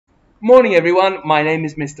Morning everyone, my name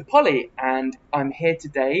is Mr. Polly and I'm here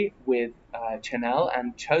today with Channelle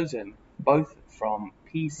and Tshozen, both from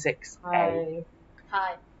P6A. Hi.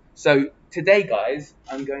 Hi. So today guys,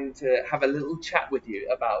 I'm going to have a little chat with you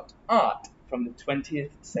about art from the 20th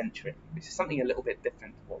century, which is something a little bit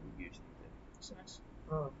different to what we usually do.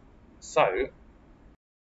 Oh. So,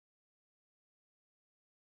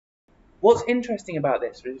 what's interesting about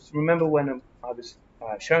this is, remember when I was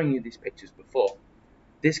showing you these pictures before,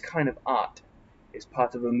 this kind of art is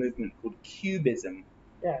part of a movement called Cubism.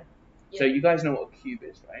 Yeah. So you guys know what cube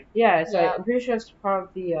is, right? Yeah, it's Yeah. like I'm pretty sure it's part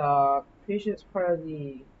of the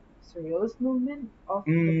surrealist movement of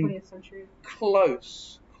the 20th century.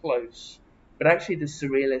 Close. But actually the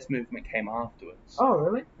surrealist movement came afterwards. Oh,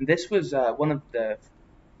 really? And this was one of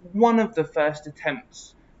the first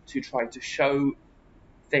attempts to try to show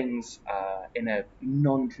things in a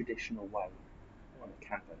non-traditional way on a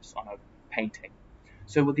canvas, on a painting.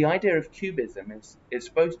 So what the idea of cubism is, it's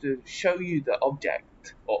supposed to show you the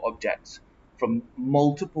object or objects from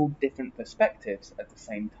multiple different perspectives at the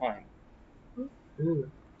same time.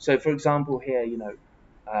 Ooh. So for example here,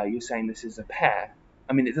 you're saying this is a pear.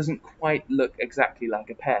 I mean, it doesn't quite look exactly like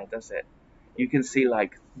a pear, does it? You can see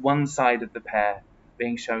like one side of the pear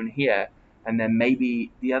being shown here, and then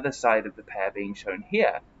maybe the other side of the pear being shown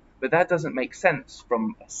here. But that doesn't make sense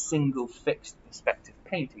from a single fixed perspective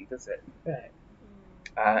painting, does it? Right.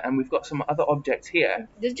 And we've got some other objects here.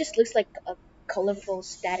 This just looks like a colorful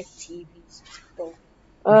static TV.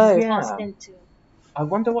 Yeah. Constant too. I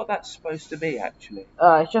wonder what that's supposed to be, actually.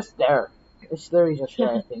 It's just there. It's literally just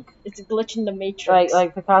there, I think. It's a glitch in the matrix.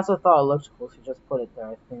 Like Picasso thought it looked cool, so he just put it there,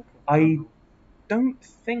 I think. I don't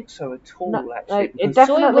think so at all, No, actually. like, it because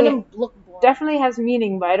so it wouldn't look boring. definitely has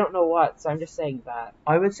meaning, but I don't know what, so I'm just saying that.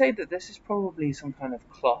 I would say that this is probably some kind of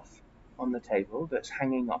cloth on the table that's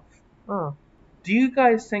hanging off. Oh. Do you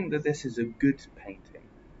guys think that this is a good painting?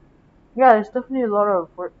 Yeah, there's definitely a lot of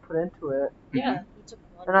work put into it. Yeah. It's a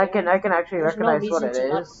And I can actually There's recognize no what reason it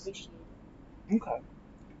to not is. appreciate it. Okay.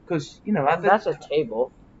 Because, That's a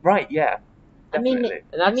table. Right, yeah. Definitely.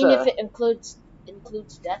 If it includes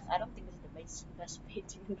death, I don't think it's the best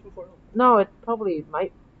painting in the world. No, it probably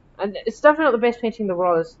might. And it's definitely the best painting in the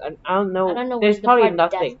world. I don't know. I don't know There's where the probably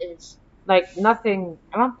part nothing. death is. Like, nothing.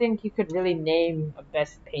 I don't think you could really name a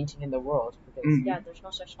best painting in the world. Because Yeah, there's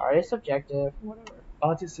no such thing. art is subjective. Whatever.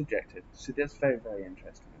 Art is subjective. So that's very, very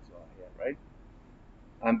interesting as well here,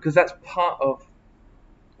 right? Because that's part of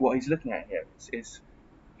what he's looking at here. Is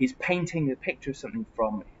he's painting a picture of something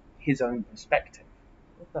from his own perspective.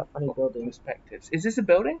 What's that funny Or building? Perspectives. Is this a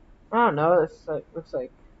building? I don't know. It's like, looks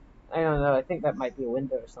like. I don't know. I think that might be a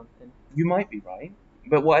window or something. You might be right.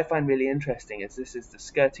 But what I find really interesting is this is the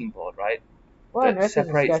skirting board, right? What that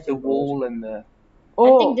separates the wall and the...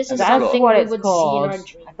 Oh, I think this is that's something what we it's would called. see in our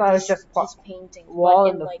dreams. I thought it was just this painting. wall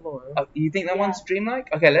but and the like, floor. Oh, you think that Yeah. one's dreamlike?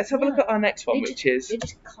 Okay, let's have a look Yeah. at our next one, They which They is...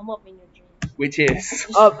 just come up in your dreams. Which is...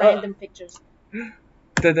 Just Oh, random pictures. Okay,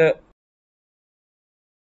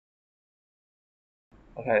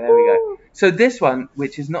 there we go. So this one,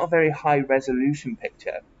 which is not a very high resolution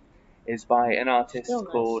picture, is by an artist Still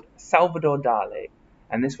nice. called Salvador Dali.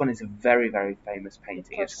 And this one is a very, very famous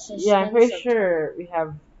painting. It's Yeah, I'm pretty sure we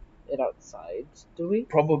have it outside. Do we?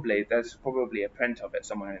 there's probably a print of it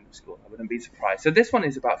somewhere in the school. I wouldn't be surprised. So this one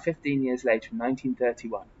is about 15 years later,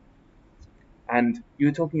 1931. And you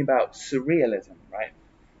were talking about surrealism, right?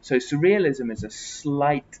 So surrealism is a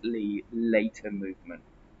slightly later movement.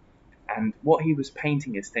 And what he was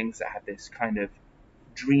painting is things that have this kind of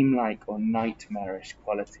dreamlike or nightmarish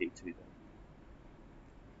quality to them.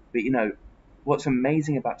 But what's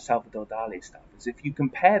amazing about Salvador Dali stuff is if you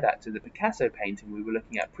compare that to the Picasso painting we were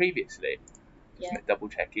looking at previously, just double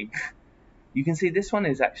checking, you can see this one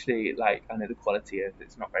is actually, like, I know the quality of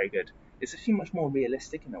it's not very good. It's actually much more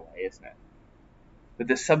realistic in a way, isn't it? But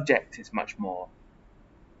the subject is much more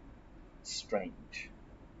strange.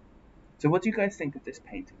 So what do you guys think of this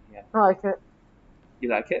painting here? I like it. You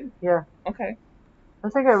like it? Yeah. Okay. I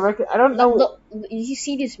think I don't know. Look, you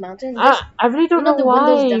see these mountains? I really don't know the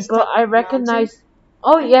why, Windows but desktop I recognize. mountain?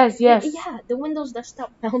 Oh yes. Yeah, the Windows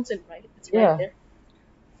desktop mountain, right? It's right there.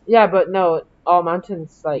 Yeah, but no, all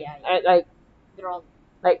mountains like They're all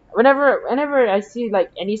like whenever I see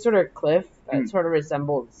like any sort of cliff that sort of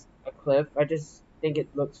resembles a cliff, I just think it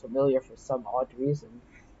looks familiar for some odd reason.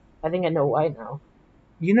 I think I know why now.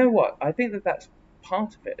 You know what? I think that that's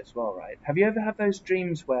part of it as well, right? Have you ever had those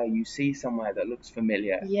dreams where you see somewhere that looks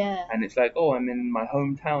familiar? Yeah. And it's like, oh, I'm in my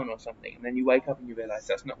hometown or something. And then you wake up and you realize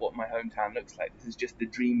that's not what my hometown looks like. This is just the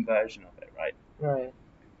dream version of it, right? Right.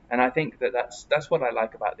 And I think that that's what I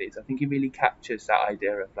like about these. I think he really captures that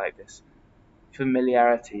idea of like this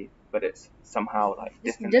familiarity but it's somehow like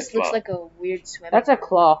different. This as looks well. like a weird swimming. That's a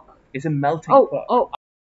clock. It's a melting Oh, clock. oh.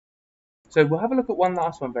 So we'll have a look at one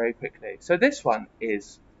last one very quickly. So this one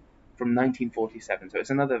is from 1947. So it's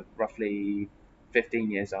another roughly 15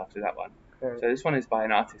 years after that one. Okay. So this one is by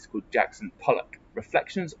an artist called Jackson Pollock.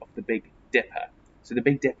 Reflections of the Big Dipper. So the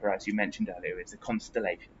Big Dipper, as you mentioned earlier, is a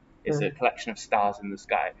constellation. It's a collection of stars in the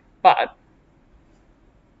sky. But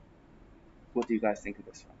what do you guys think of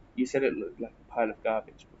this one? You said it looked like a pile of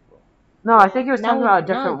garbage before. No, I think he was talking about a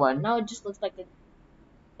different one. Now it just looks like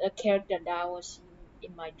a character that I was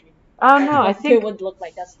in my dream. Oh no, I They think would look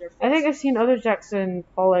like that's their face. I think I've seen other Jackson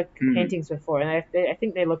Pollock Mhm. paintings before, and I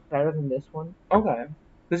think they look better than this one. Okay.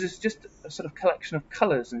 Because it's just a sort of collection of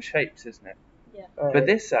colours and shapes, isn't it? Yeah. But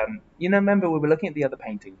this, remember we were looking at the other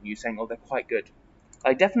paintings and you were saying, oh, they're quite good.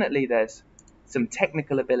 Like, definitely there's some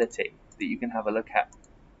technical ability that you can have a look at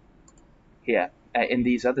here in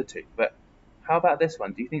these other two. But how about this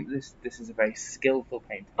one? Do you think this is a very skillful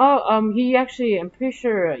painting? Oh, he actually, I'm pretty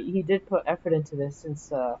sure he did put effort into this since.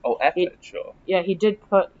 Oh, effort, sure. Yeah, he did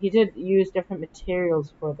use different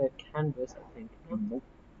materials for the canvas, I think. Do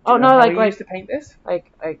Oh you know no, how like he used to paint this?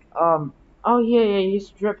 Oh yeah, he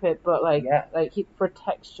used to drip it, but Yeah. for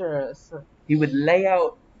texture. So, He would lay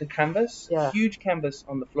out the canvas, Yeah. huge canvas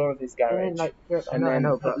on the floor of his garage, and then drip. and then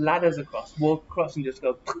put but ladders across, walk across, and just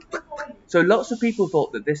go. So lots of people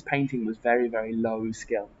thought that this painting was very, very low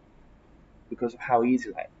skill because of how easy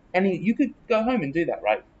it was. And you could go home and do that,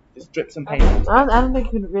 right? Just drip some paint. I don't think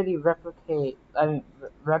he could really replicate. I mean,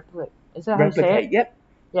 replicate. Is that how you say it? Replicate, yep.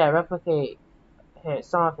 Yeah, replicate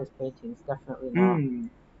some of his paintings. Definitely not.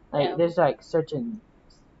 Like Yeah. there's like certain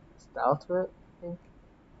style to it. I think.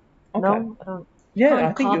 Okay. No, I don't. Yeah, Can't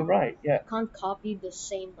I think you're right. Yeah. Can't copy the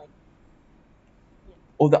same like.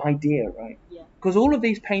 Or the idea, right? Yeah. Because all of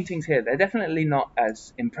these paintings here, they're definitely not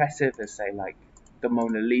as impressive as, say, like the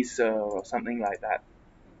Mona Lisa or something like that.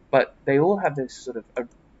 But they all have this sort of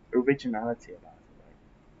originality about it, right?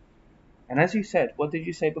 And as you said, what did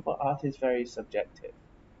you say before? Art is very subjective,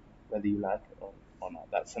 whether you like it or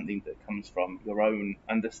not. That's something that comes from your own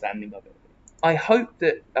understanding of it. I hope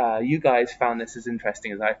that you guys found this as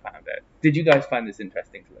interesting as I found it. Did you guys find this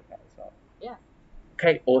interesting to look at as well? Yeah.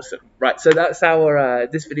 Okay, awesome. Right, so that's our,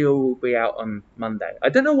 this video will be out on Monday. I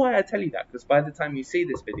don't know why I tell you that, because by the time you see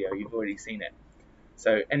this video, you've already seen it.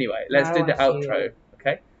 So anyway, let's I do the wanna see outro, it.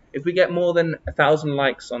 okay? If we get more than 1,000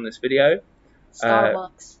 likes on this video,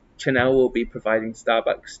 Starbucks. Chanelle will be providing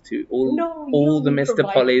Starbucks to all you'll the be Mr.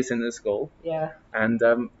 providing. Pollys in the school. Yeah. And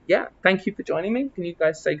yeah, thank you for joining me. Can you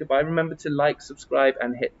guys say goodbye? Remember to like, subscribe,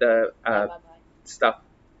 and hit the Bye-bye. stuff.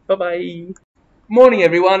 Bye-bye. Morning,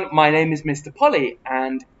 everyone. My name is Mr. Polly,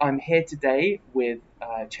 and I'm here today with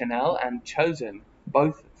Channelle and Tshozen,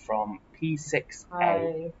 both from P6A.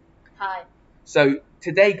 Hi. Hi. So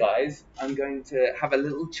today, guys, I'm going to have a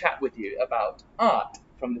little chat with you about art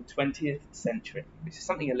from the 20th century, which is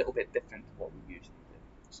something a little bit different to what we usually do.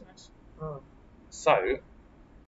 It's nice. Oh. So